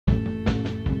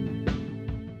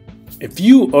If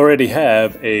you already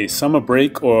have a Summer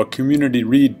Break or Community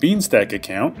Read Beanstack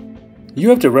account, you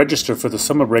have to register for the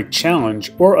Summer Break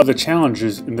Challenge or other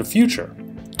challenges in the future.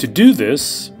 To do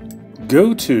this,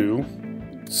 go to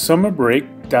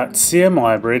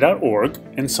summerbreak.cmlibrary.org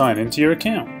and sign into your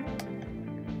account.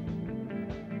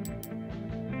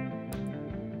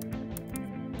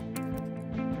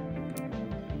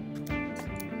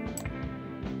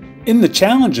 In the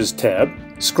Challenges tab,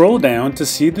 scroll down to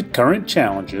see the current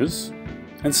challenges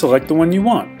and select the one you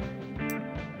want.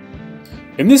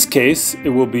 In this case, it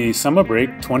will be Summer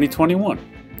Break 2021.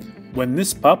 When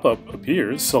this pop-up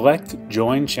appears, select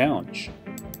Join Challenge.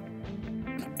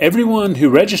 Everyone who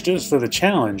registers for the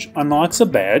challenge unlocks a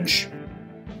badge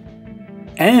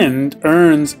and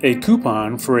earns a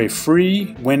coupon for a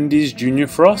free Wendy's Junior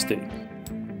Frosty.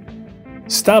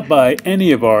 Stop by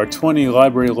any of our 20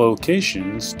 library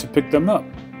locations to pick them up.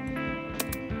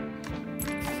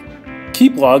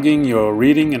 Keep logging your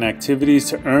reading and activities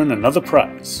to earn another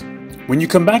prize. When you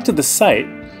come back to the site,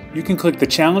 you can click the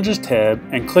Challenges tab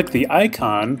and click the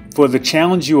icon for the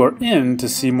challenge you are in to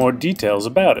see more details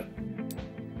about it.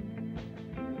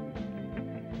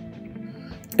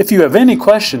 If you have any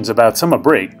questions about Summer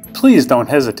Break, please don't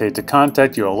hesitate to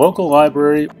contact your local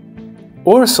library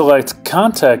or select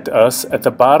Contact Us at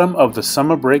the bottom of the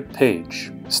Summer Break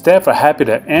page. Staff are happy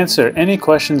to answer any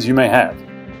questions you may have.